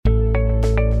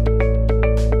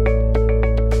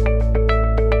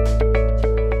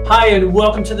Hi, and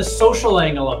welcome to The Social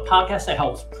Angle, a podcast that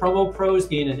helps promo pros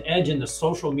gain an edge in the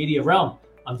social media realm.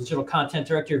 I'm Digital Content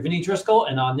Director Vinny Driscoll,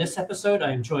 and on this episode,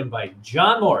 I am joined by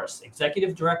John Morris,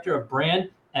 Executive Director of Brand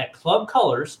at Club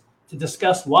Colors, to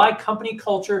discuss why company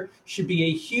culture should be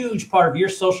a huge part of your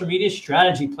social media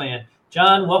strategy plan.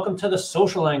 John, welcome to The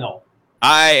Social Angle.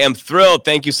 I am thrilled.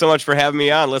 Thank you so much for having me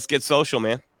on. Let's get social,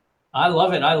 man. I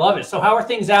love it. I love it. So how are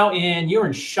things out you're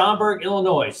in Schaumburg,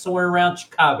 Illinois, somewhere around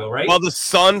Chicago, right? Well, the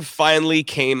sun finally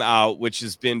came out, which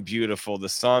has been beautiful. The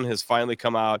sun has finally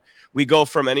come out. We go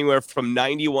from anywhere from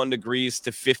 91 degrees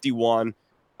to 51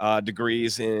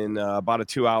 degrees in about a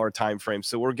 2-hour time frame.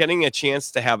 So we're getting a chance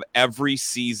to have every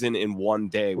season in one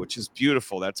day, which is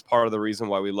beautiful. That's part of the reason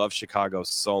why we love Chicago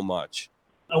so much.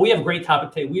 We have a great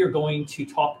topic today. We are going to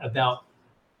talk about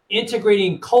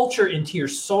integrating culture into your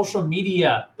social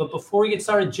media. But before we get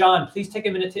started, John, please take a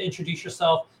minute to introduce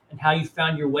yourself and how you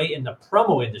found your way in the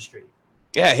promo industry.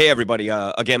 Yeah. Hey, everybody.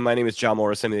 Again, my name is John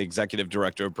Morris. I'm the Executive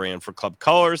Director of Brand for Club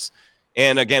Colors.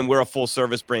 And again, we're a full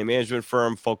service brand management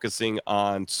firm focusing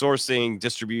on sourcing,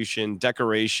 distribution,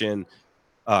 decoration,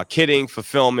 kitting,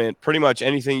 fulfillment, pretty much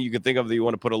anything you can think of that you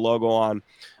want to put a logo on.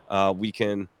 We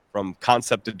can, from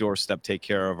concept to doorstep, take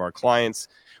care of our clients.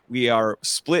 We are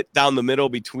split down the middle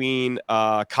between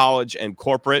college and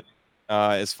corporate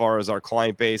as far as our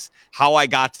client base. How I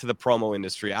got to the promo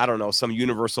industry, I don't know. Some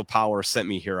universal power sent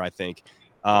me here, I think.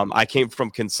 I came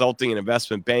from consulting and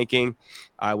investment banking.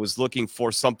 I was looking for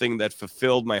something that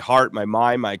fulfilled my heart, my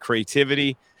mind, my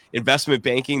creativity. Investment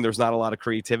banking, there's not a lot of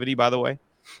creativity, by the way.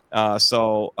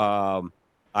 So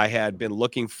I had been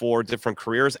looking for different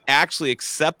careers, actually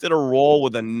accepted a role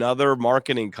with another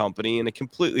marketing company in a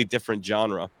completely different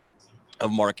genre of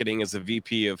marketing as a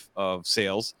VP of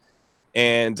sales.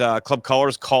 And Club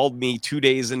Colors called me 2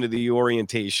 days into the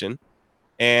orientation.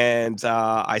 And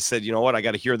I said, you know what, I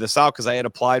got to hear this out because I had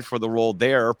applied for the role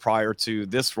there prior to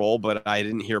this role, but I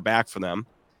didn't hear back from them.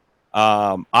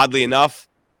 Oddly enough,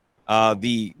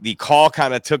 the call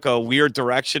kind of took a weird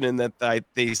direction in that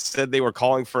they said they were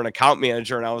calling for an account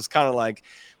manager. And I was kind of like,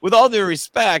 with all due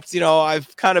respect,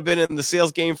 I've kind of been in the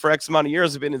sales game for X amount of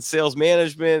years. I've been in sales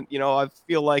management. I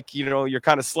feel like, you're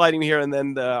kind of sliding me here. And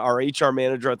then our HR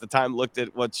manager at the time looked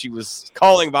at what she was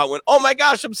calling about, went, oh my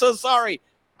gosh, I'm so sorry.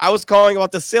 I was calling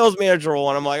about the sales manager role.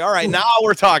 And I'm like, all right, now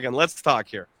we're talking. Let's talk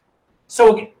here.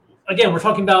 So again, we're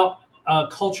talking about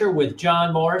culture with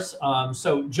John Morris.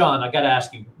 So John, I got to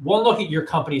ask you, one look at your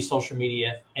company's social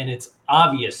media and it's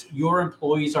obvious your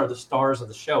employees are the stars of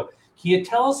the show. Can you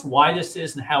tell us why this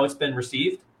is and how it's been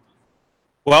received?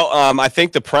 Well, I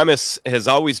think the premise has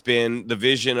always been the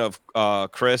vision of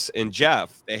Chris and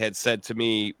Jeff. They had said to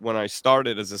me when I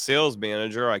started as a sales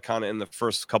manager, I kind of in the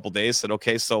first couple days said,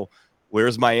 okay, so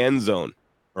where's my end zone,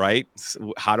 right?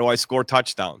 How do I score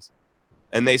touchdowns?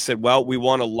 And they said, well, we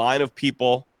want a line of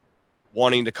people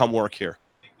wanting to come work here.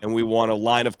 And we want a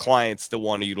line of clients that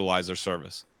want to utilize their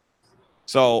service.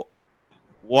 So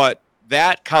what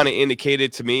that kind of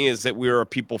indicated to me is that we were a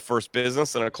people first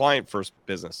business and a client first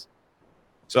business.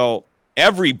 So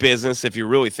every business, if you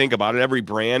really think about it, every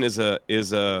brand is a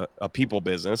people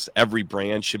business. Every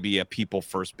brand should be a people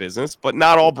first business, but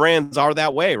not all brands are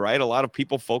that way, right? A lot of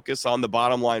people focus on the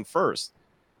bottom line first.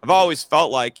 I've always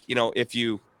felt like, if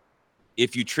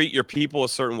you treat your people a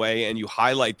certain way and you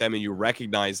highlight them and you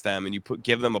recognize them and you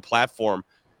give them a platform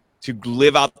to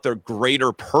live out their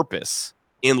greater purpose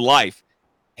in life.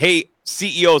 Hey,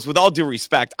 CEOs, with all due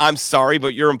respect, I'm sorry,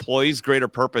 but your employees' greater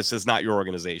purpose is not your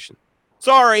organization.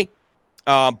 Sorry.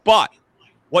 But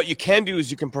what you can do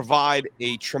is you can provide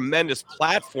a tremendous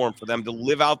platform for them to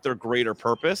live out their greater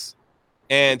purpose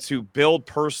and to build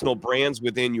personal brands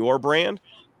within your brand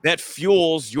that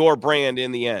fuels your brand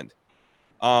in the end.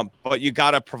 But you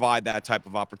got to provide that type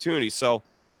of opportunity. So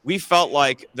we felt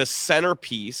like the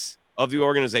centerpiece of the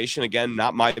organization, again,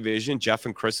 not my vision, Jeff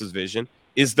and Chris's vision,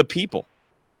 is the people.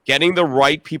 Getting the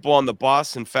right people on the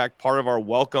bus. In fact, part of our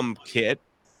welcome kit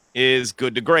is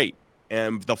good to great.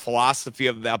 And the philosophy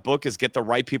of that book is get the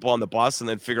right people on the bus and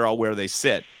then figure out where they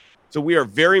sit. So we are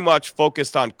very much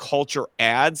focused on culture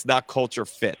adds, not culture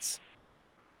fits.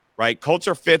 Right?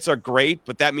 Culture fits are great,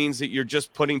 but that means that you're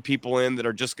just putting people in that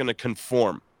are just going to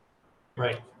conform.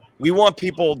 Right. We want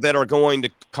people that are going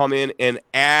to come in and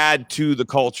add to the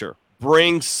culture,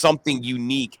 bring something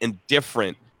unique and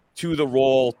different to the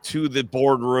role, to the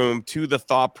boardroom, to the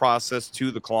thought process,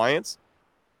 to the clients.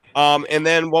 And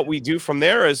then what we do from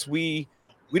there is we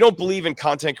don't believe in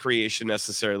content creation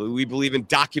necessarily. We believe in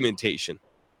documentation.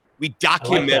 We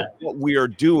document what we are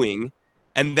doing,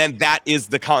 and then that is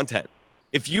the content.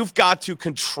 If you've got to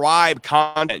contrive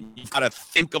content, you've got to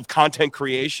think of content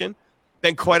creation,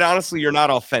 then quite honestly, you're not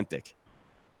authentic.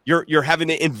 You're having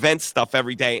to invent stuff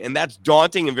every day, and that's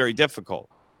daunting and very difficult.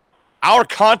 Our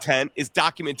content is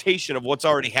documentation of what's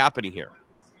already happening here.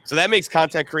 So that makes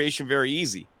content creation very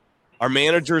easy. Our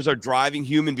managers are driving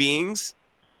human beings.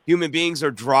 Human beings are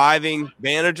driving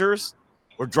managers.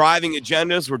 We're driving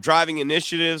agendas. We're driving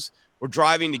initiatives. We're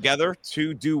driving together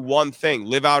to do one thing,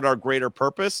 live out our greater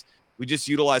purpose. We just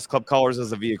utilize Club Colors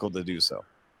as a vehicle to do so.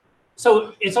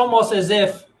 So it's almost as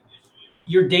if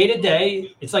your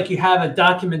day-to-day, it's like you have a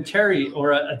documentary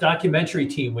or a documentary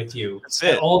team with you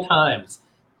at all times,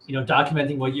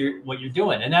 documenting what you're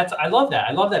doing. And I love that.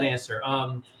 I love that answer.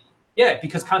 Yeah,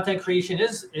 because content creation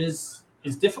is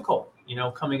difficult,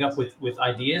 coming up with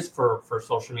ideas for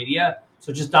social media.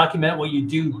 So just document what you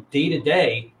do day to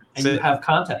day, and you have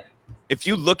content. If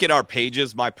you look at our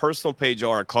pages, my personal page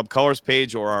or our Club Colors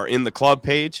page or our In the Club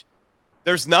page,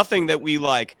 there's nothing that we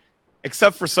like,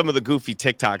 except for some of the goofy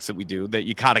TikToks that we do that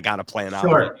you kind of got to plan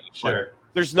out. Sure.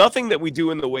 There's nothing that we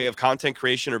do in the way of content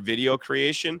creation or video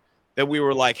creation that we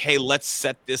were like, hey, let's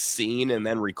set this scene and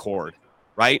then record,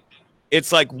 right?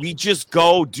 It's like we just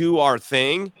go do our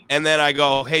thing, and then I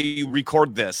go, hey, you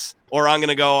record this. Or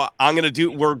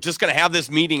we're just going to have this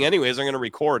meeting anyways. I'm going to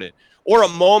record it. Or a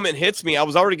moment hits me. I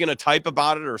was already going to type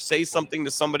about it or say something to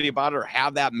somebody about it or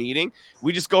have that meeting.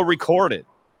 We just go record it,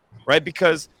 right?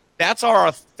 Because that's our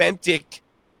authentic,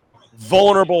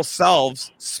 vulnerable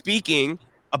selves speaking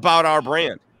about our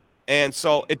brand. And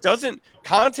so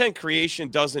content creation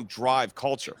doesn't drive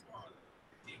culture.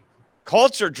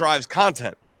 Culture drives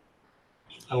content.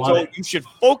 You should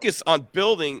focus on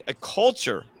building a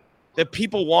culture that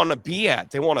people want to be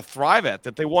at, they want to thrive at,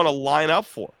 that they want to line up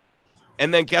for.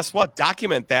 And then guess what?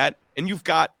 Document that, and you've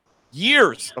got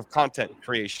years of content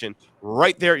creation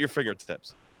right there at your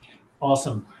fingertips.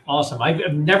 Awesome.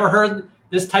 I've never heard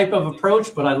this type of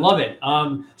approach, but I love it.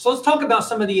 So let's talk about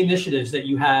some of the initiatives that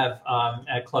you have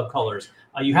at Club Colors.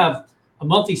 You have a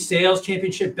monthly sales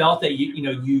championship belt that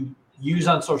you use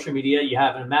on social media. You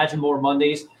have an Imagine More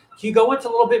Mondays. Can you go into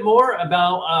a little bit more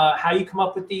about how you come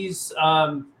up with these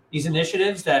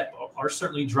initiatives that are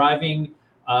certainly driving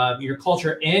your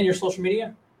culture and your social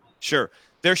media? Sure.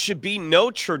 There should be no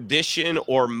tradition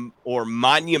or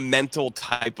monumental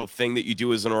type of thing that you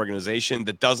do as an organization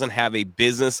that doesn't have a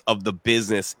business of the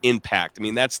business impact. I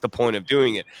mean, that's the point of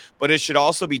doing it. But it should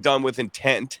also be done with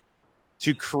intent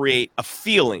to create a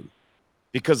feeling,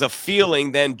 because a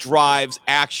feeling then drives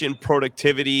action,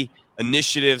 productivity,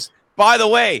 initiatives. By the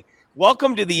way,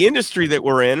 welcome to the industry that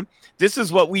we're in. This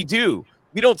is what we do.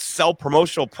 We don't sell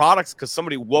promotional products because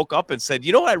somebody woke up and said,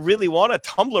 you know what, I really want a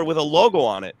tumbler with a logo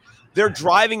on it. They're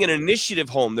driving an initiative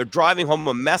home. They're driving home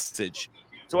a message.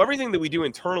 So everything that we do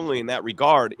internally in that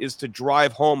regard is to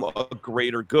drive home a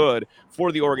greater good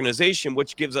for the organization,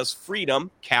 which gives us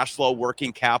freedom, cash flow,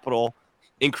 working capital,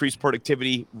 increased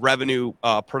productivity, revenue,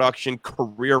 production,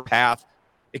 career path.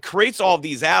 It creates all of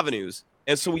these avenues.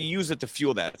 And so we use it to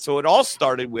fuel that. So it all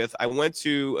started with, I went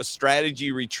to a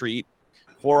strategy retreat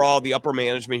for all the upper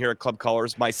management here at Club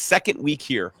Colors, my second week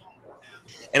here.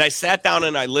 And I sat down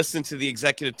and I listened to the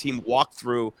executive team walk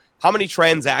through how many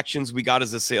transactions we got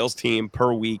as a sales team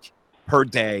per week, per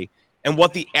day, and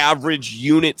what the average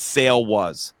unit sale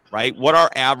was, right? What our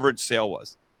average sale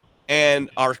was. And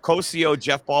our co-CEO,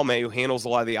 Jeff Balme, who handles a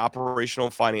lot of the operational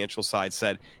and financial side,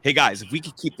 said, hey, guys, if we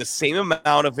could keep the same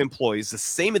amount of employees, the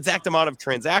same exact amount of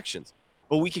transactions,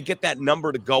 but we could get that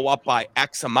number to go up by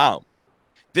X amount,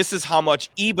 this is how much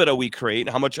EBITDA we create and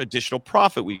how much additional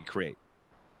profit we create.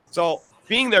 So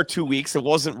being there 2 weeks, it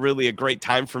wasn't really a great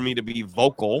time for me to be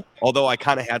vocal, although I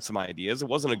kind of had some ideas. It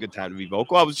wasn't a good time to be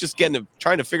vocal. I was just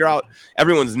trying to figure out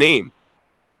everyone's name.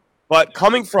 But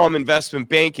coming from investment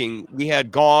banking, we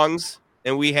had gongs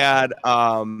and we had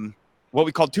what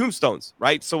we call tombstones,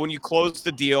 right? So when you closed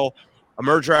the deal, a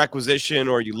merger acquisition,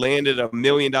 or you landed $1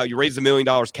 million, you raised $1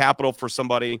 million capital for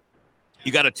somebody,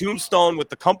 you got a tombstone with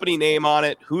the company name on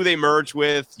it, who they merged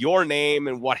with, your name,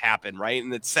 and what happened, right?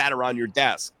 And it sat around your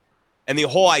desk. And the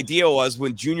whole idea was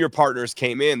when junior partners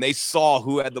came in, they saw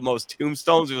who had the most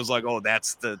tombstones. It was like, oh,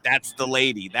 that's the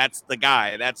lady, that's the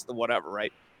guy, that's the whatever,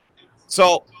 right?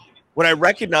 So what I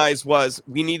recognized was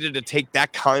we needed to take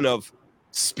that kind of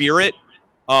spirit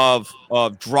of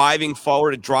driving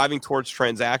forward and driving towards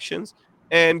transactions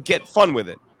and get fun with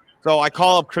it. So I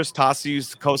call up Chris Tossi, who's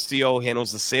the co-CEO,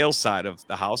 handles the sales side of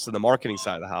the house and the marketing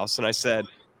side of the house. And I said,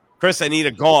 Chris, I need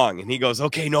a gong. And he goes,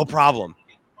 okay, no problem.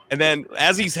 And then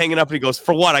as he's hanging up, he goes,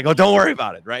 for what? I go, don't worry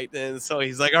about it, right? And so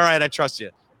he's like, all right, I trust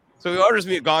you. So he orders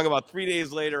me a gong. About 3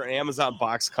 days later, an Amazon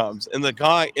box comes. And the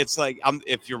gong, it's like,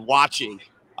 if you're watching,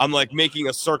 I'm like making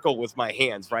a circle with my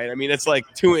hands, right? I mean, it's like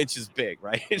 2 inches big,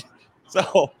 right?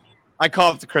 So I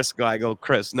call up to Chris. I go,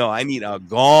 Chris, no, I need a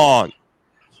gong.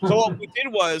 So what we did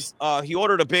was he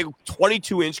ordered a big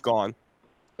 22-inch gong.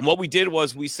 And what we did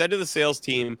was we said to the sales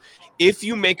team, if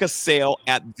you make a sale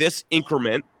at this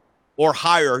increment or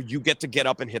higher, you get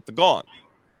up and hit the gong.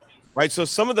 Right. So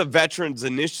some of the veterans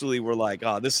initially were like,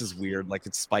 oh, this is weird. Like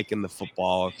it's spiking the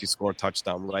football if you score a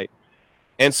touchdown. Right.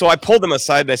 And so I pulled them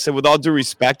aside and I said, with all due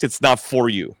respect, it's not for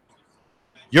you.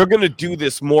 You're going to do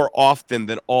this more often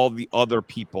than all the other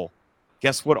people.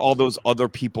 Guess what all those other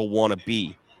people want to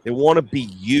be? They want to be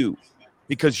you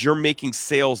because you're making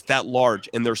sales that large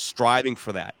and they're striving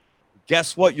for that.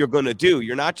 Guess what you're going to do?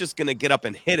 You're not just going to get up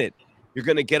and hit it. You're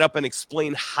going to get up and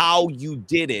explain how you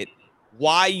did it,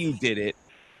 why you did it,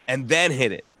 and then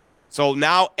hit it. So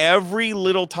now every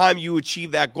little time you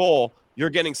achieve that goal, you're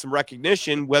getting some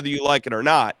recognition, whether you like it or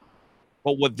not.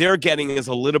 But what they're getting is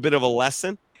a little bit of a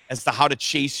lesson as to how to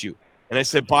chase you. And I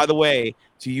said, by the way,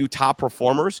 to you top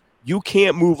performers, you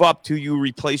can't move up till you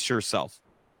replace yourself.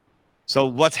 So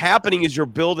what's happening is you're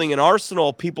building an arsenal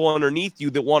of people underneath you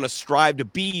that want to strive to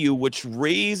be you, which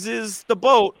raises the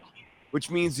boat, which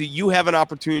means that you have an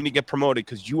opportunity to get promoted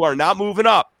because you are not moving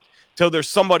up till there's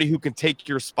somebody who can take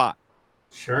your spot.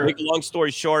 Sure. Make a long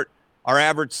story short, our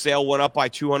average sale went up by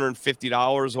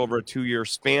 $250 over a 2-year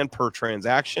span per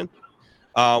transaction,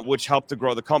 which helped to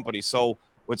grow the company. So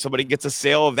when somebody gets a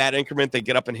sale of that increment, they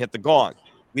get up and hit the gong.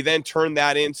 We then turned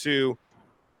that into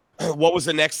what was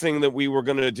the next thing that we were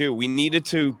going to do? We needed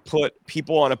to put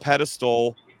people on a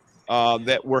pedestal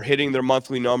that were hitting their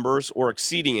monthly numbers or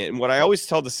exceeding it. And what I always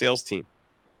tell the sales team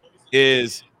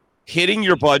is hitting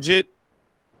your budget,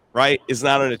 right, is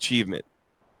not an achievement.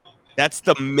 That's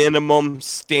the minimum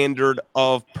standard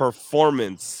of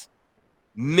performance.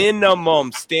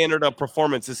 Minimum standard of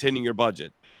performance is hitting your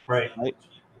budget. Right.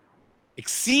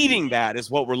 Exceeding that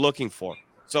is what we're looking for.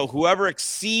 So whoever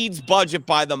exceeds budget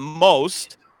by the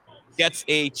most gets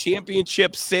a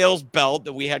championship sales belt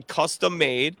that we had custom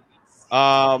made,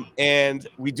 and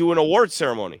we do an award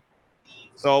ceremony.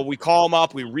 So we call them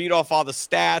up, we read off all the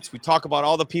stats, we talk about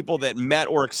all the people that met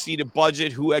or exceeded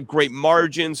budget, who had great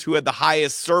margins, who had the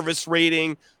highest service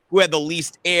rating, who had the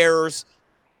least errors,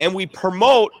 and we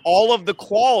promote all of the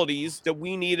qualities that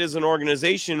we need as an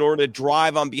organization in order to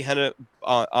drive on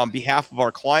behalf of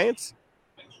our clients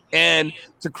and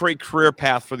to create career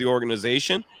path for the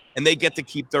organization. And they get to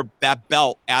keep that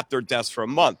belt at their desk for a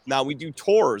month. Now, we do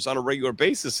tours on a regular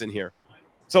basis in here.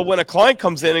 So when a client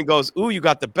comes in and goes, ooh, you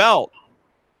got the belt,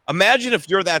 imagine if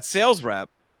you're that sales rep,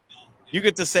 you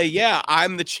get to say, yeah,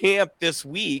 I'm the champ this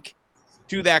week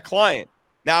to that client.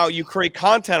 Now you create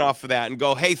content off of that and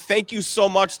go, hey, thank you so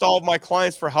much to all of my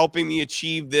clients for helping me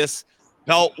achieve this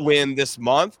belt win this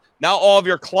month. Now all of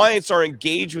your clients are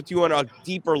engaged with you on a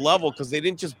deeper level because they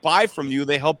didn't just buy from you.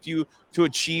 They helped you to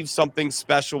achieve something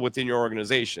special within your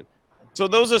organization. So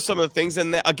those are some of the things.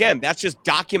 And again, that's just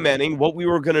documenting what we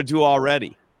were going to do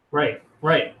already. Right.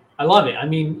 I love it. I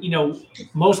mean,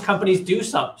 most companies do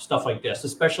stuff like this,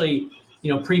 especially,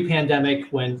 pre-pandemic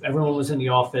when everyone was in the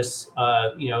office,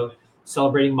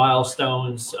 celebrating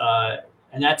milestones.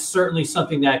 And that's certainly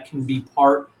something that can be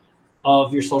part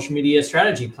of your social media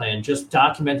strategy plan, just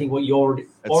documenting what you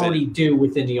already do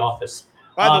within the office.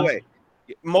 By the way,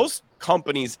 most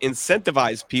companies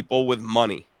incentivize people with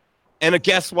money. And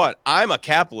guess what? I'm a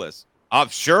capitalist.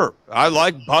 Sure. I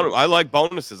like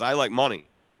bonuses. I like money.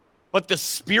 But the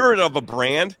spirit of a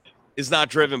brand is not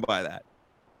driven by that,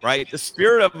 right? The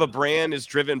spirit of a brand is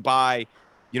driven by,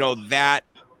 that,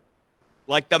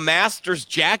 like the master's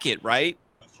jacket, right?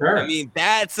 Sure. I mean,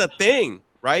 that's a thing,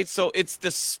 right? So it's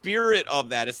the spirit of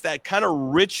that. It's that kind of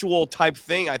ritual type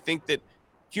thing. I think that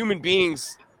human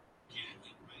beings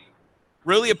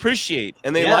really appreciate,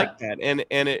 and they like that. And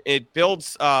it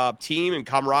builds team and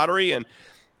camaraderie, and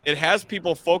it has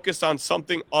people focused on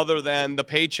something other than the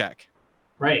paycheck.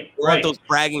 Right. Those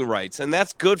bragging rights. And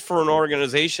that's good for an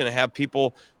organization to have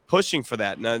people pushing for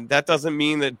that. Now, that doesn't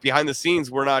mean that behind the scenes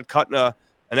we're not cutting an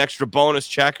extra bonus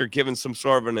check or giving some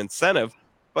sort of an incentive.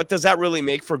 But does that really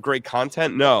make for great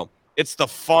content? No. It's the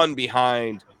fun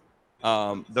behind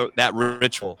that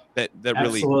ritual that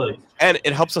Absolutely. Really, and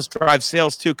it helps us drive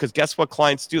sales too, because guess what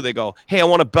clients do? They go, hey, I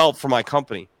want a belt for my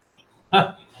company.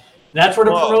 That's where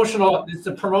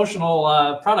the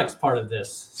promotional products part of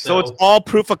this. So it's all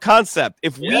proof of concept.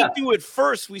 If we do it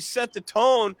first, we set the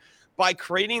tone by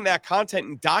creating that content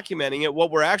and documenting it.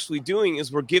 What we're actually doing is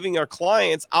we're giving our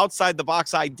clients outside the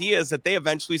box ideas that they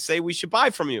eventually say we should buy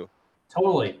from you.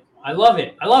 Totally. I love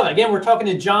it. Again, we're talking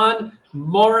to John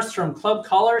Morris from Club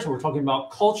Colors. We're talking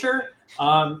about culture.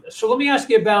 So let me ask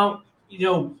you about,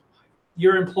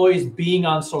 your employees being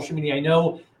on social media. I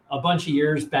know a bunch of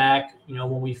years back,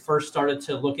 when we first started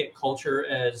to look at culture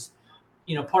as,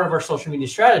 part of our social media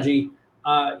strategy,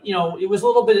 it was a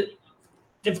little bit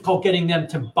difficult getting them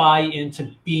to buy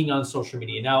into being on social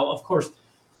media. Now, of course,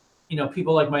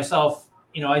 people like myself,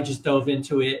 I just dove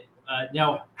into it.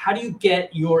 Now, how do you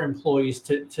get your employees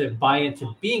to buy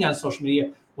into being on social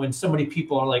media when so many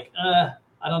people are like,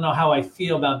 I don't know how I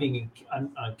feel about being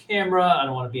on camera. I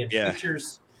don't want to be in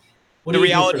pictures. The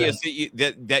reality is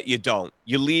that you don't.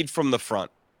 You lead from the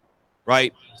front,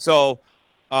 right? So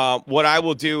what I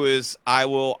will do is I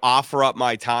will offer up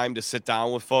my time to sit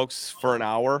down with folks for an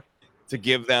hour to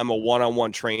give them a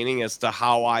one-on-one training as to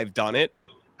how I've done it.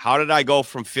 How did I go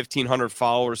from 1,500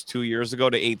 followers 2 years ago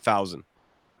to 8,000?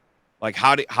 Like,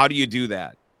 how do you do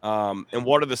that? And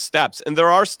what are the steps? And there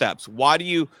are steps. Why do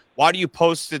you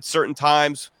post at certain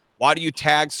times? Why do you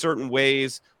tag certain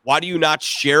ways? Why do you not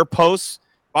share posts?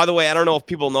 By the way, I don't know if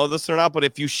people know this or not, but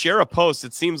if you share a post,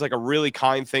 it seems like a really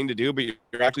kind thing to do, but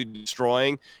you're actually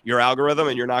destroying your algorithm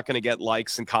and you're not going to get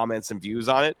likes and comments and views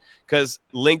on it because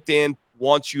LinkedIn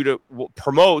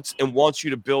promotes and wants you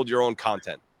to build your own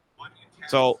content.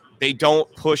 So they don't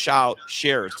push out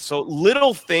shares. So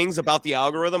little things about the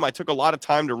algorithm, I took a lot of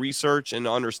time to research and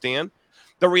understand.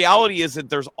 The reality is that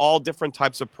there's all different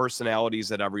types of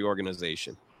personalities at every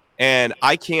organization. And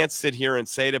I can't sit here and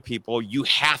say to people, you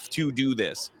have to do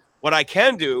this. What I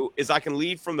can do is I can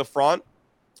lead from the front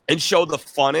and show the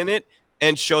fun in it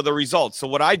and show the results. So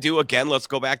what I do, again, let's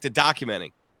go back to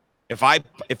documenting. If I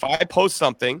post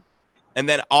something and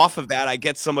then off of that, I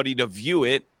get somebody to view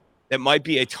it that might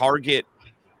be a target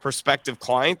prospective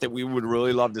client that we would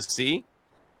really love to see,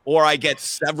 or I get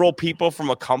several people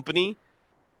from a company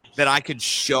that I could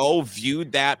show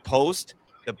viewed that post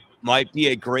that might be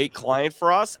a great client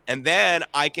for us. And then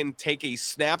I can take a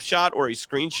snapshot or a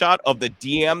screenshot of the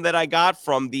DM that I got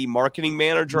from the marketing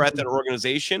manager at that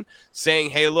organization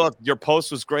saying, hey, look, your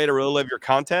post was great. I really love your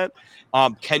content.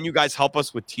 Can you guys help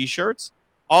us with t-shirts?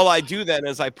 All I do then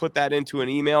is I put that into an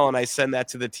email and I send that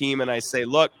to the team and I say,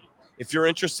 look, if you're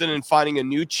interested in finding a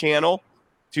new channel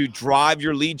to drive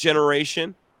your lead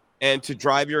generation and to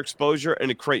drive your exposure and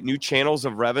to create new channels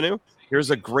of revenue,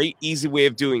 here's a great, easy way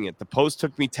of doing it. The post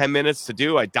took me 10 minutes to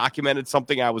do. I documented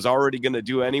something I was already going to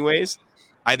do anyways.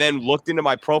 I then looked into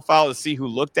my profile to see who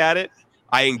looked at it.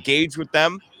 I engaged with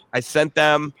them. I sent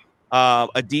them a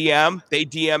DM. They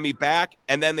DM me back,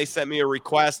 and then they sent me a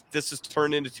request. This has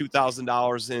turned into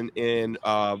 $2,000 in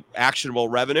actionable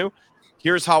revenue.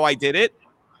 Here's how I did it.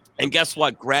 And guess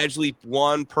what? Gradually,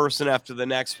 one person after the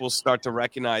next will start to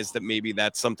recognize that maybe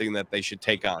that's something that they should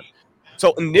take on.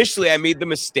 So initially, I made the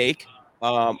mistake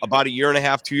about 1.5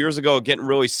 years, 2 years ago, getting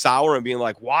really sour and being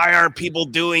like, why aren't people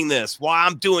doing this? Why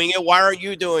I'm doing it? Why aren't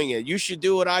you doing it? You should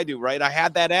do what I do, right? I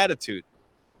had that attitude.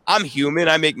 I'm human.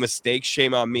 I make mistakes.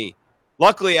 Shame on me.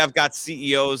 Luckily, I've got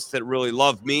CEOs that really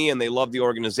love me and they love the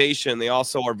organization. They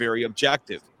also are very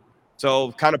objective.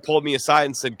 So kind of pulled me aside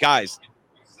and said, guys,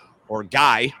 or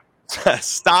guy,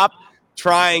 stop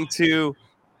trying to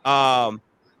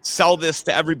sell this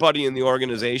to everybody in the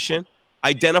organization.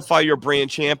 Identify your brand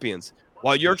champions.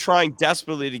 While you're trying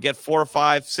desperately to get 4 or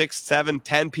 5, 6, 7,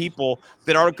 10 people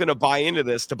that aren't going to buy into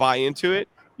this to buy into it,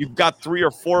 you've got 3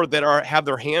 or 4 that have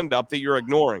their hand up that you're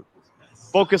ignoring.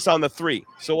 Focus on the 3.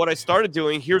 So what I started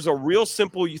doing, here's a real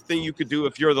simple thing you could do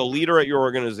if you're the leader at your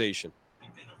organization.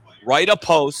 Write a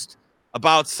post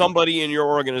about somebody in your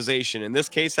organization. In this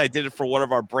case, I did it for one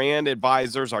of our brand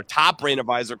advisors, our top brand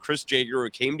advisor, Chris Jager, who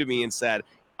came to me and said,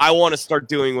 I want to start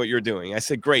doing what you're doing. I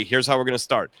said, great, here's how we're going to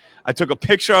start. I took a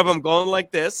picture of him going like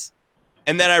this,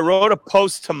 and then I wrote a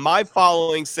post to my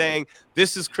following saying,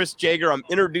 this is Chris Jager. I'm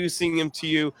introducing him to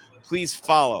you. Please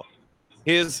follow.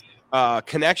 His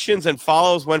connections and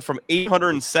follows went from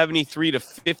 873 to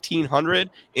 1,500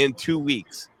 in 2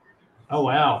 weeks. Oh,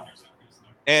 wow.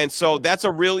 And so that's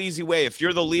a real easy way. If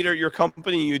you're the leader of your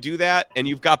company, you do that, and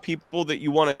you've got people that you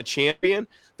want to champion,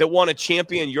 that want to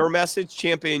champion your message,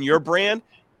 champion your brand,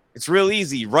 it's real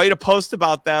easy. Write a post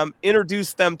about them,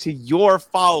 introduce them to your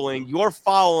following. Your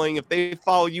following, if they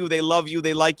follow you, they love you,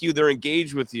 they like you, they're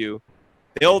engaged with you.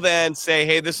 They'll then say,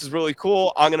 hey, this is really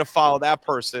cool. I'm going to follow that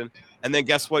person. And then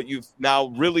guess what? You've now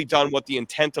really done what the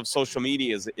intent of social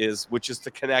media is, which is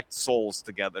to connect souls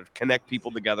together, connect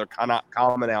people together,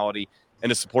 commonality, and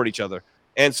to support each other.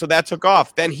 And so that took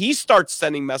off. Then he starts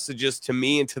sending messages to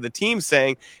me and to the team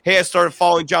saying, hey, I started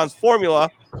following John's formula.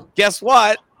 Guess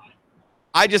what?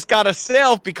 I just got a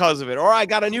sale because of it, or I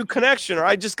got a new connection, or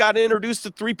I just got introduced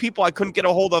to 3 people I couldn't get a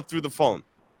hold of through the phone.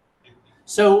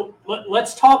 So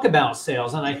let's talk about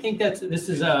sales. And I think this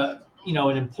is an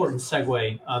important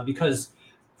segue because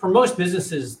for most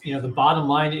businesses, the bottom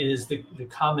line is the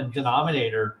common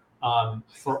denominator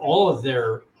for all of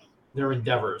their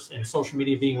endeavors, and social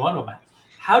media being one of them.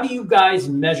 How do you guys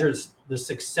measure the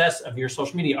success of your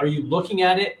social media? Are you looking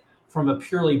at it from a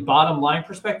purely bottom line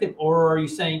perspective, or are you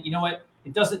saying, you know what,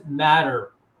 it doesn't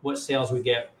matter what sales we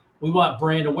get? We want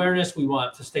brand awareness. We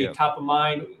want to stay top of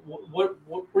mind. What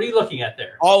are you looking at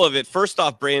there? All of it. First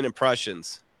off, brand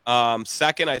impressions.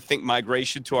 Second, I think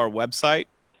migration to our website.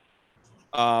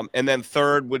 And then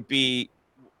third would be,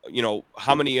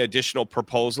 how many additional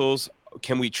proposals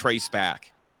can we trace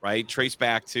back, right? Trace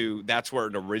back to that's where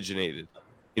it originated.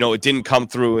 It didn't come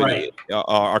through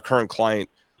our current client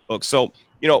book. So,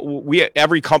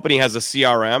 every company has a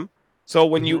CRM. So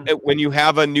when you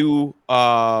have a new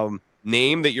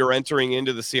name that you're entering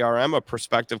into the CRM, a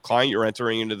prospective client you're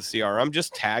entering into the CRM,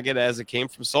 just tag it as it came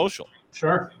from social.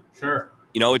 Sure.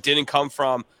 It didn't come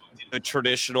from the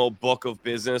traditional book of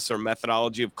business or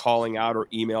methodology of calling out or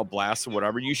email blasts or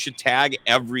whatever. You should tag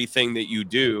everything that you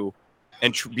do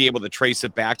and be able to trace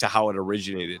it back to how it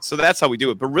originated. So that's how we do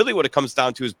it. But really what it comes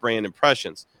down to is brand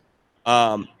impressions.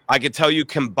 I could tell you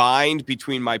combined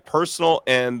between my personal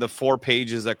and the 4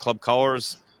 pages at Club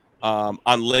Colors on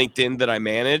LinkedIn that I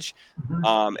manage,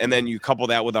 and then you couple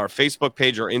that with our Facebook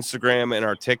page, our Instagram, and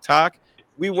our TikTok,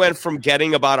 we went from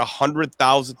getting about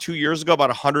 100,000 2 years ago, about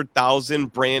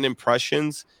 100,000 brand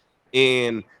impressions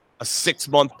in a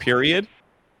 6-month period,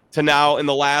 to now in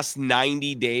the last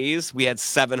 90 days, we had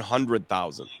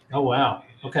 700,000. Oh, wow.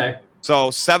 Okay.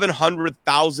 So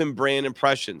 700,000 brand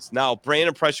impressions. Now, brand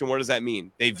impression, what does that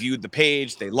mean? They viewed the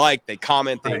page, they liked, they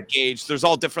comment, they engaged. There's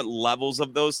all different levels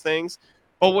of those things.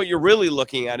 But what you're really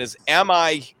looking at is, am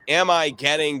I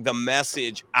getting the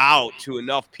message out to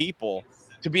enough people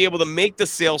to be able to make the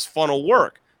sales funnel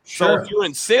work? Sure. So if you're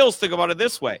in sales, think about it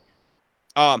this way.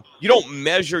 You don't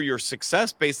measure your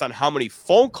success based on how many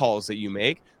phone calls that you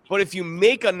make, but if you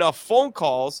make enough phone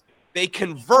calls, they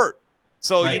convert.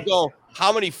 So you go,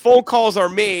 how many phone calls are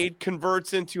made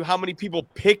converts into how many people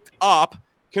picked up,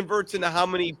 converts into how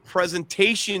many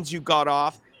presentations you got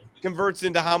off, converts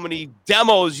into how many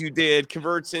demos you did,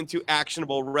 converts into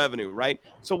actionable revenue, right?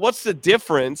 So what's the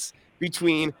difference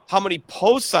between how many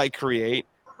posts I create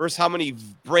versus how many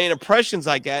brand impressions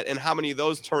I get, and how many of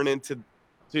those turn into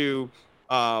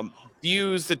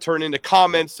views, that turn into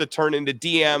comments, that turn into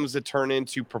DMs, that turn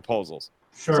into proposals?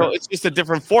 Sure. So it's just a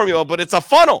different formula, but it's a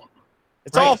funnel.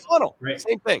 It's all funnel.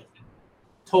 Same thing.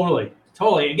 Totally.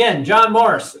 Again, John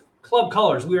Morris, Club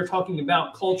Colors. We are talking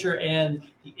about culture and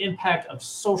the impact of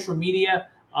social media.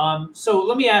 So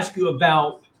let me ask you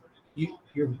about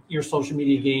your social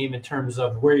media game in terms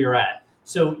of where you're at.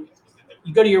 So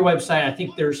you go to your website. I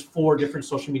think there's 4 different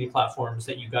social media platforms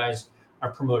that you guys are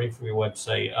promoting from your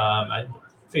website.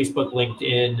 Facebook,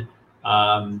 LinkedIn,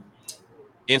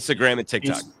 Instagram, and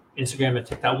TikTok. Instagram and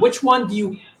TikTok. Which one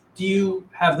do you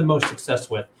have the most success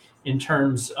with in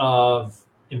terms of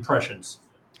impressions?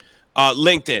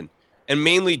 LinkedIn, and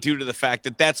mainly due to the fact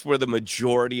that that's where the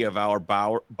majority of our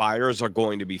buyers are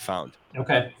going to be found.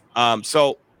 Okay.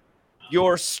 So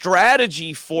your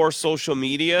strategy for social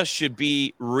media should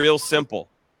be real simple.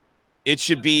 It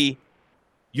should be,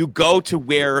 you go to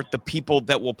where the people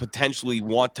that will potentially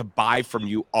want to buy from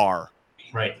you are.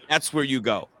 Right. That's where you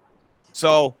go.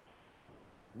 So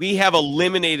we have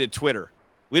eliminated Twitter.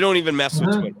 We don't even mess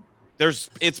with Twitter.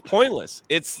 It's pointless.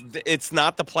 It's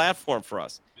not the platform for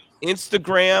us.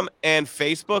 Instagram and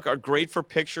Facebook are great for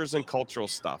pictures and cultural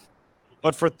stuff.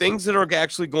 But for things that are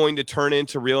actually going to turn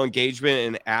into real engagement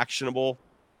and actionable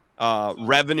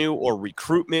revenue or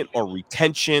recruitment or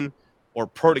retention or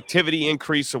productivity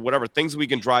increase or whatever, things we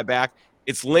can drive back,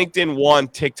 it's LinkedIn 1,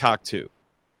 TikTok 2.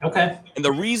 Okay. And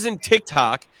the reason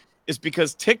TikTok is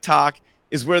because TikTok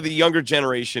is where the younger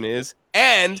generation is,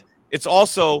 and it's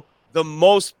also the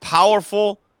most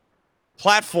powerful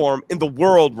platform in the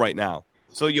world right now.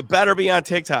 So you better be on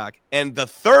TikTok. And the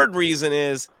third reason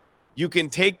is you can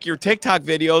take your TikTok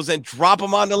videos and drop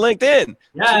them onto LinkedIn.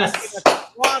 Yes.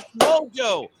 Cross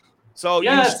mojo. So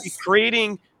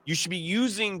you should be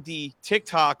using the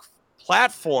TikTok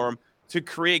platform to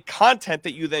create content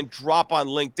that you then drop on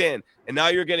LinkedIn. And now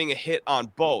you're getting a hit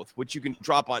on both, which you can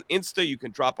drop on Insta, you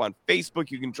can drop on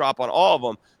Facebook, you can drop on all of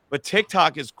them. But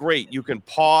TikTok is great. You can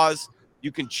pause,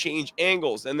 you can change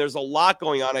angles, and there's a lot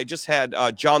going on. I just had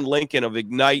John Lincoln of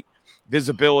Ignite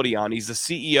Visibility on. He's the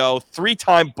CEO,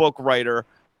 3-time book writer,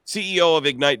 CEO of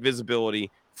Ignite Visibility,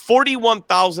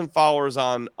 41,000 followers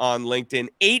on LinkedIn,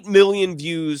 8 million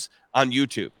views on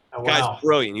YouTube. Oh, wow. Guy's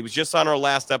brilliant. He was just on our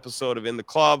last episode of In the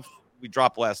Club. We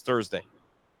dropped last Thursday.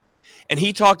 And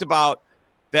he talked about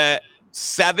that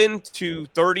 7 to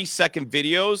 30-second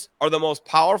videos are the most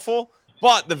powerful,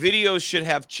 but the videos should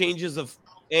have changes of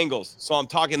angles. So I'm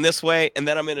talking this way, and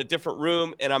then I'm in a different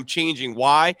room, and I'm changing.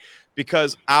 Why?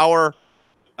 Because our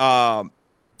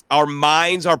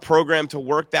minds are programmed to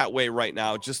work that way right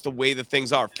now, just the way the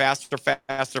things are.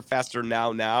 Faster,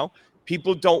 now.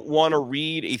 People don't want to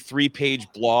read a 3-page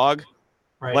blog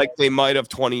like they might have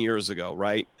 20 years ago,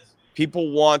 right?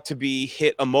 People want to be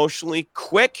hit emotionally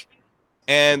quick,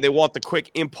 and they want the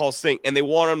quick impulse thing, and they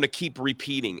want them to keep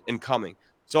repeating and coming.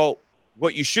 So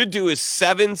what you should do is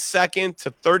 7-second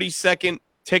to 30-second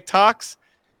TikToks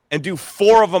and do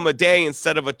 4 of them a day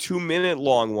instead of a 2-minute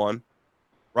long one,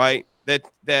 right?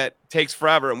 That takes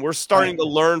forever. And we're starting to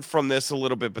learn from this a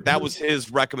little bit, but that was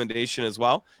his recommendation as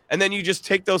well. And then you just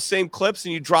take those same clips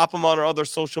and you drop them on our other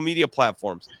social media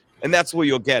platforms, and that's where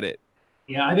you'll get it.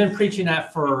 Yeah, I've been preaching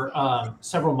that for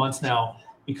several months now,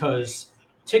 because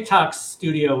TikTok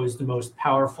Studio is the most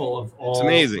powerful of all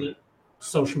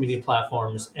social media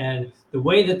platforms. And the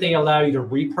way that they allow you to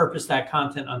repurpose that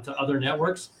content onto other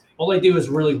networks, all they do is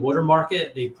really watermark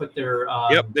it. They put their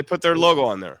they put their logo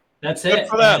on there. That's Good it.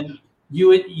 for them. And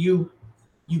you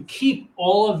keep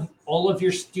all of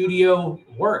your studio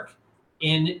work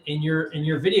in your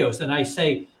videos. And I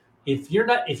say, if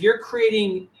you're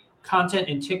creating content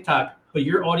in TikTok, but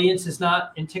your audience is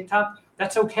not in TikTok,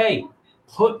 that's okay.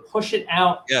 Push it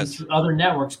out into other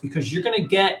networks, because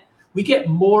we get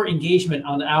more engagement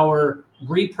on our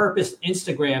repurposed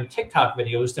Instagram, TikTok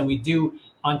videos than we do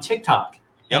on TikTok.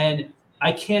 Yep. And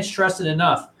I can't stress it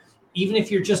enough. Even if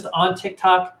you're just on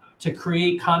TikTok to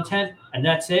create content and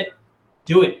that's it,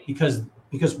 do it, because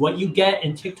what you get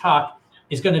in TikTok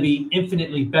is going to be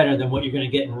infinitely better than what you're going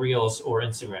to get in Reels or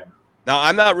Instagram. Now,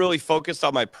 I'm not really focused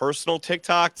on my personal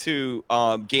TikTok to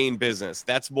gain business.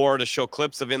 That's more to show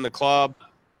clips of in the club,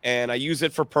 and I use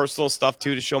it for personal stuff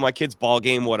too, to show my kids ball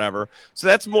game, whatever. So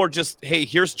that's more just, hey,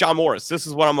 here's John Morris. This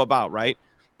is what I'm about, right?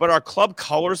 But our Club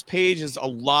Colors page is a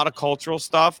lot of cultural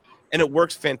stuff, and it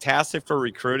works fantastic for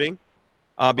recruiting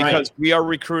because we are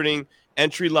recruiting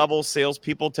entry-level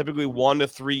salespeople, typically 1 to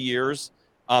 3 years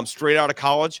straight out of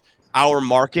college. Our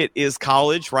market is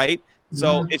college, right?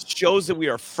 So it shows that we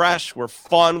are fresh, we're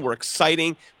fun, we're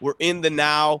exciting, we're in the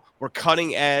now, we're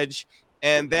cutting edge.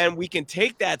 And then we can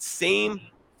take that same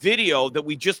video that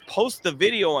we just post the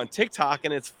video on TikTok,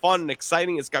 and it's fun and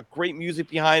exciting. It's got great music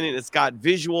behind it. It's got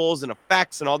visuals and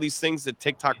effects and all these things that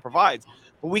TikTok provides.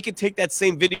 But we can take that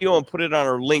same video and put it on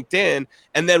our LinkedIn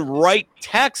and then write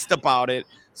text about it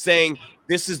saying,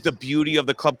 this is the beauty of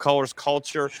the Club Colors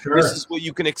culture. Sure. This is what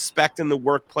you can expect in the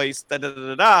workplace,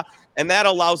 da-da-da-da-da. And that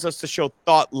allows us to show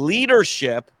thought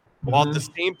leadership while at the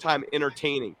same time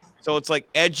entertaining. So it's like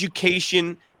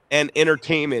education and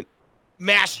entertainment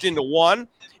mashed into one,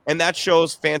 and that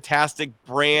shows fantastic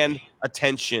brand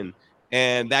attention.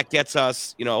 And that gets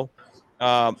us,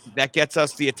 that gets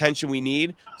us the attention we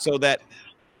need, so that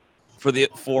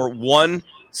for one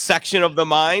section of the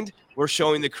mind, we're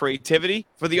showing the creativity.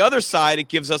 For the other side, it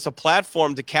gives us a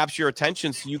platform to capture your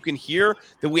attention so you can hear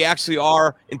that we actually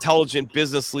are intelligent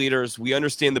business leaders. We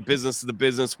understand the business of the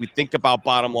business. We think about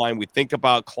bottom line. We think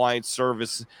about client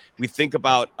service. We think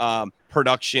about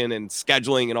production and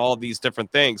scheduling and all of these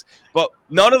different things. But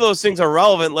none of those things are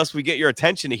relevant unless we get your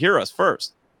attention to hear us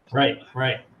first. Right.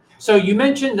 So you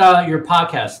mentioned your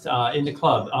podcast in the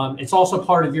club. It's also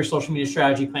part of your social media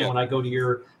strategy plan. When I go to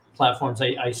your platforms,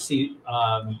 I see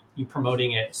you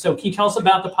promoting it. So can you tell us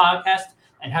about the podcast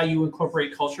and how you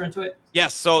incorporate culture into it?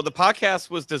 Yes. So the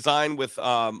podcast was designed with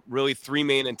really 3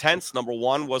 main intents. Number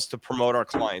one was to promote our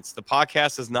clients. The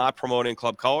podcast is not promoting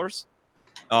Club Colors.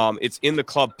 It's in the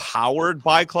club, powered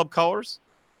by Club Colors.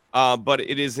 But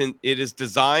it is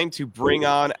designed to bring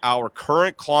on our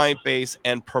current client base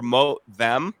and promote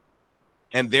them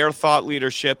and their thought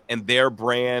leadership and their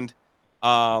brand.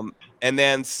 And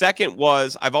then second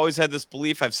was, I've always had this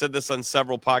belief, I've said this on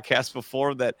several podcasts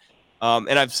before, that,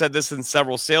 and I've said this in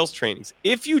several sales trainings.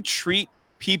 If you treat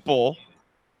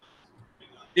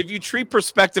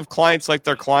prospective clients like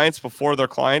their clients before they're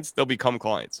clients, they'll become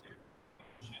clients.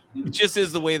 It just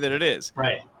is the way that it is.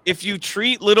 Right. If you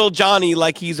treat little Johnny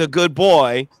like he's a good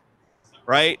boy,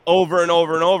 right, over and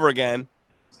over and over again,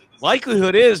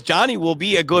 likelihood is Johnny will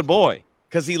be a good boy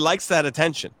because he likes that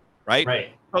attention, right?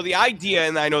 Right. So the idea,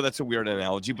 and I know that's a weird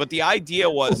analogy, but the idea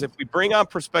was, if we bring on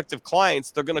prospective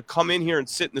clients, they're going to come in here and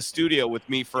sit in the studio with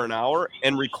me for an hour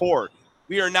and record.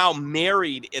 We are now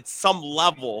married at some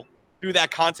level through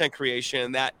that content creation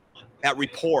and that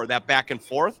rapport, that back and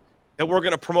forth, that we're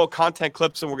going to promote content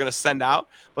clips and we're going to send out.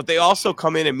 But they also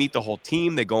come in and meet the whole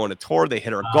team. They go on a tour. They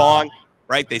hit our gong,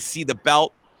 right? They see the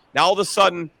belt. Now all of a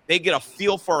sudden they get a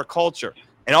feel for our culture.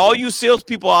 And all you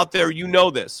salespeople out there, you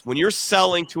know this. When you're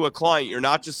selling to a client, you're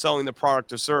not just selling the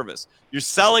product or service. You're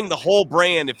selling the whole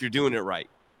brand if you're doing it right.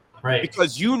 Right.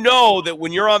 Because you know that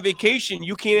when you're on vacation,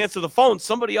 you can't answer the phone.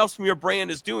 Somebody else from your brand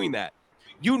is doing that.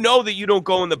 You know that you don't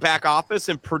go in the back office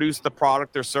and produce the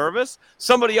product or service.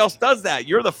 Somebody else does that.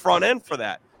 You're the front end for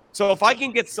that. So if I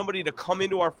can get somebody to come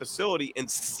into our facility and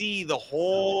see the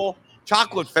whole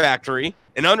chocolate factory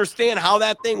and understand how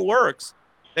that thing works,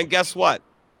 then guess what?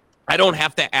 I don't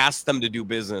have to ask them to do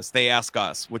business. They ask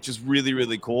us, which is really,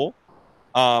 really cool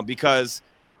because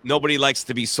nobody likes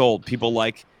to be sold. People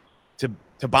like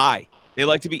to buy. They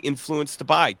like to be influenced to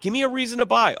buy. Give me a reason to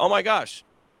buy. Oh, my gosh.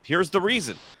 Here's the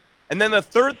reason. And then the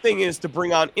third thing is to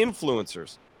bring on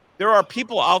influencers. There are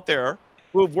people out there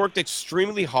who have worked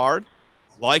extremely hard,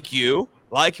 like you,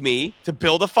 like me, to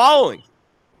build a following.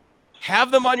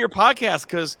 Have them on your podcast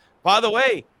because, by the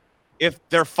way, if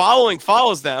their following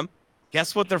follows them,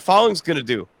 guess what their following's going to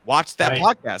do? Watch that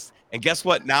podcast. And guess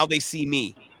what? Now they see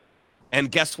me.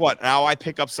 And guess what? Now I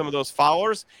pick up some of those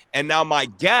followers, and now my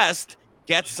guest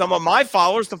gets some of my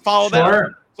followers to follow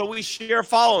them. So we share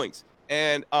followings.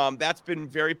 And that's been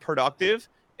very productive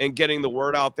in getting the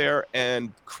word out there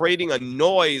and creating a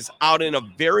noise out in a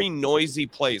very noisy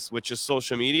place, which is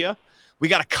social media. We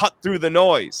got to cut through the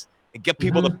noise and get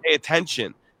people to pay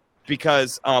attention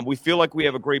because we feel like we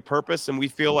have a great purpose and we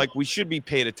feel like we should be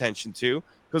paid attention to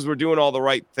because we're doing all the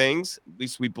right things. At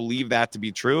least we believe that to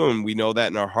be true, and we know that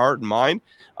in our heart and mind.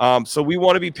 So we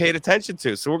want to be paid attention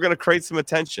to. So we're going to create some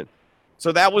attention.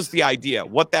 So that was the idea.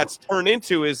 What that's turned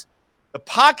into is the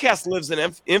podcast lives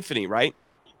in infamy, right?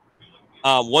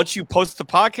 Once you post the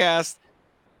podcast,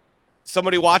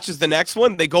 somebody watches the next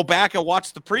one, they go back and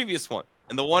watch the previous one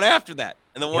and the one after that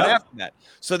and the one after that.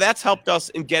 So that's helped us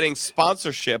in getting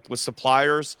sponsorship with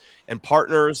suppliers and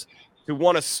partners who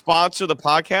want to sponsor the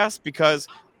podcast because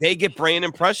they get brand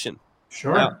impression.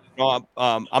 Sure.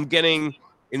 I'm getting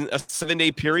in a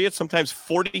 7-day period, sometimes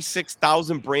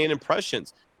 46,000 brand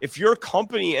impressions. If your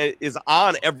company is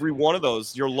on every one of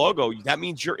those, your logo, that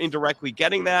means you're indirectly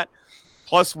getting that.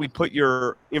 Plus, we put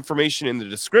your information in the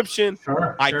description.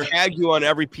 I tag you on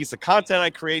every piece of content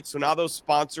I create. So now those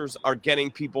sponsors are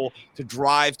getting people to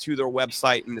drive to their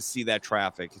website and to see that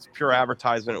traffic. It's pure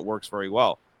advertisement. It works very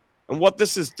well. And what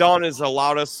this has done is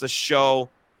allowed us to show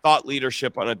thought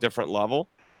leadership on a different level,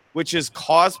 which has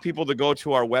caused people to go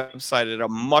to our website at a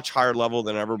much higher level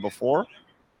than ever before.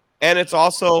 And it's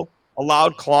also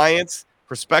allowed clients,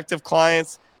 prospective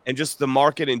clients, and just the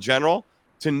market in general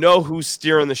to know who's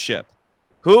steering the ship,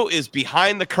 who is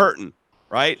behind the curtain,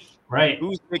 right? Right.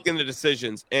 Who's making the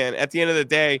decisions. And at the end of the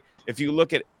day, if you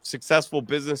look at successful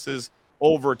businesses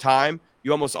over time,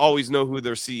 you almost always know who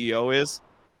their CEO is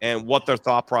and what their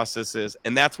thought process is.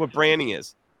 And that's what branding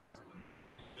is.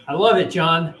 I love it,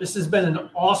 John. This has been an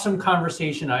awesome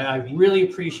conversation. I really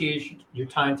appreciate your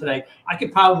time today. I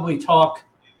could probably talk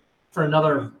for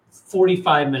another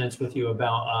 45 minutes with you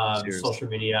about social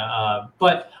media.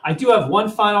 But I do have one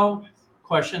final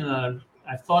question.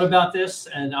 I thought about this,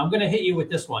 and I'm going to hit you with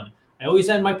this one. I always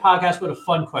end my podcast with a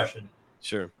fun question.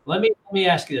 Sure. Let me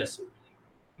ask you this.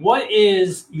 What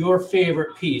is your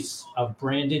favorite piece of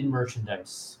branded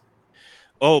merchandise?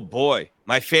 Oh, boy.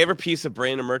 My favorite piece of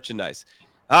branded merchandise.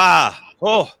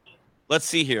 Let's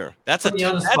see here. That's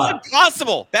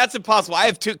impossible. That's impossible. I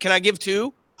have two. Can I give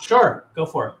two? Sure. Go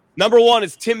for it. Number one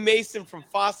is Tim Mason from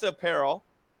Fossa Apparel.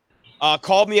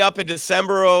 Called me up in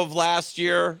December of last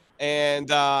year, and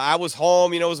I was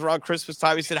home. It was around Christmas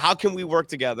time. He said, how can we work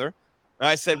together? And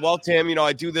I said, well, Tim,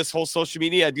 I do this whole social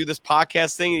media. I do this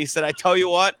podcast thing. And he said, I tell you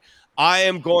what, I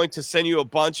am going to send you a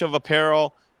bunch of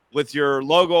apparel with your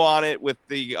logo on it, with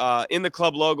the In the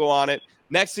Club logo on it.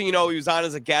 Next thing you know, he was on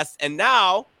as a guest. And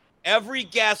now every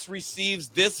guest receives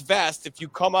this vest if you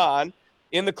come on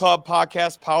In the Club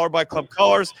podcast, powered by Club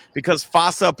Colors, because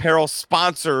Fossa Apparel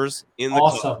sponsors In the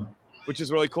Club, which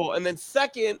is really cool. And then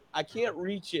second, I can't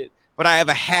reach it, but I have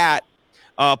a hat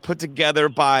put together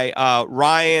by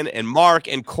Ryan and Mark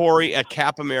and Corey at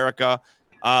Cap America.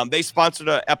 They sponsored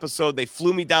an episode. They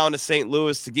flew me down to St.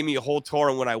 Louis to give me a whole tour.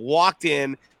 And when I walked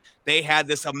in, they had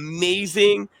this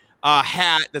amazing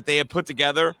hat that they had put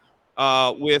together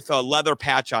with a leather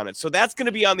patch on it. So that's going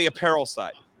to be on the apparel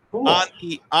side. Cool.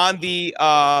 On the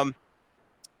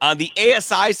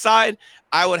ASI side,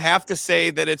 I would have to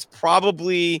say that it's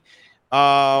probably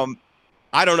I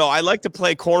don't know. I like to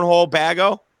play cornhole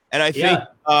bago, and I think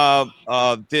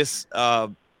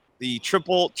the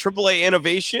AAA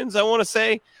Innovations, I want to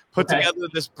say, put together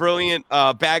this brilliant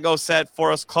bago set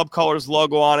for us. Club Colors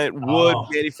logo on it, wood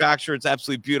manufacturer. It's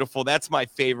absolutely beautiful. That's my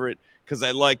favorite because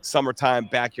I like summertime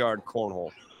backyard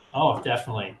cornhole. Oh,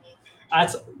 definitely.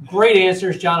 That's great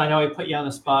answers, John. I know I put you on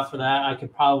the spot for that. I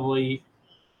could probably,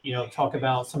 talk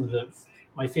about some of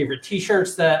my favorite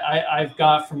T-shirts that I've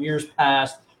got from years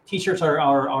past. T-shirts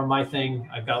are my thing.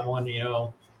 I've got one,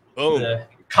 the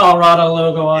Colorado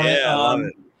logo on it. I love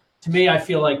it. To me, I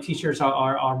feel like T-shirts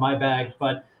are my bag.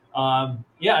 But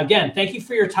again, thank you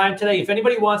for your time today. If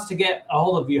anybody wants to get a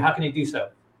hold of you, how can they do so?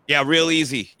 Yeah, real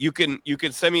easy. You can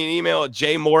send me an email at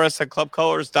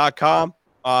jmorris@clubcolors.com.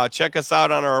 Check us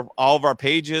out on all of our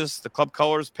pages, the Club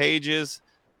Colors pages.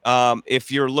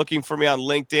 If you're looking for me on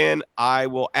LinkedIn, I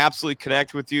will absolutely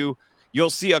connect with you. You'll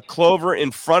see a clover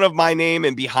in front of my name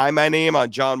and behind my name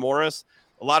on John Morris.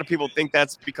 A lot of people think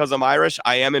that's because I'm Irish.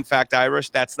 I am, in fact, Irish.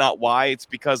 That's not why. It's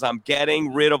because I'm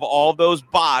getting rid of all those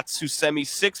bots who send me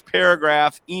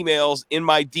 6-paragraph emails in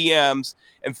my DMs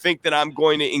and think that I'm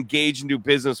going to engage and do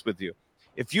business with you.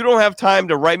 If you don't have time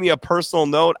to write me a personal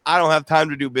note, I don't have time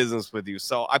to do business with you.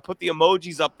 So I put the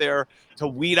emojis up there to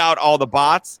weed out all the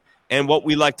bots and what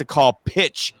we like to call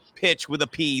pitch with a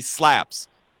P, slaps.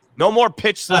 No more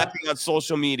pitch slapping on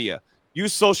social media.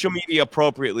 Use social media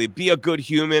appropriately. Be a good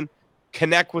human.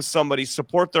 Connect with somebody,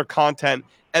 support their content,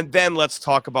 and then let's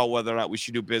talk about whether or not we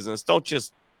should do business. Don't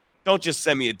just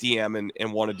send me a DM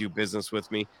and want to do business with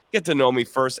me. Get to know me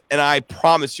first, and I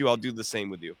promise you I'll do the same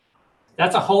with you.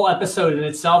 That's a whole episode in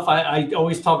itself. I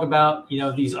always talk about,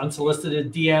 these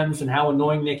unsolicited DMs and how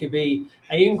annoying they can be.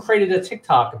 I even created a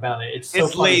TikTok about it. It's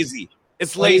lazy.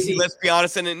 It's lazy. Let's be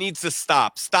honest, and it needs to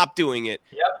stop. Stop doing it.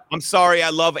 Yep. I'm sorry. I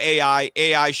love AI.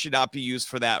 AI should not be used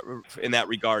for that in that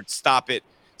regard. Stop it.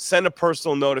 Send a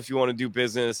personal note if you want to do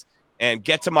business and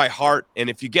get to my heart. And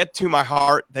if you get to my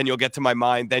heart, then you'll get to my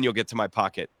mind. Then you'll get to my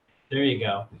pocket. There you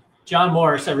go. John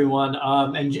Morris, everyone.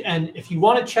 And if you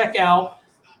want to check out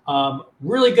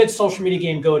really good social media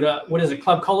game, go to,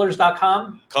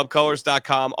 clubcolors.com?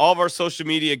 Clubcolors.com. All of our social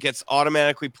media gets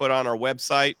automatically put on our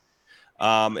website.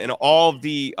 And all of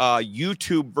the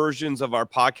YouTube versions of our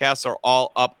podcasts are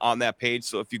all up on that page.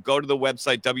 So if you go to the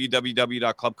website,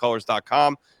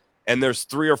 www.clubcolors.com, and there's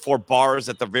 3 or 4 bars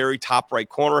at the very top right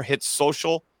corner, hit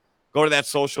social. Go to that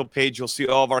social page. You'll see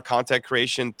all of our content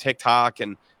creation, TikTok,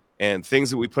 and things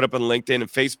that we put up on LinkedIn and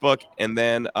Facebook. And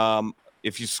then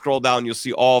if you scroll down, you'll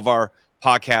see all of our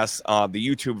podcasts, the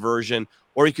YouTube version,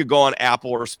 or you could go on Apple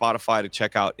or Spotify to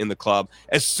check out In the Club.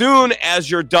 As soon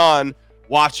as you're done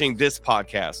watching this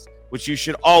podcast, which you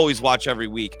should always watch every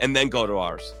week, and then go to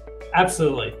ours.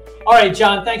 Absolutely. All right,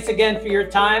 John, thanks again for your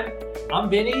time. I'm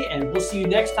Vinny, and we'll see you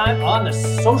next time on The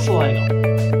Social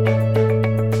Angle.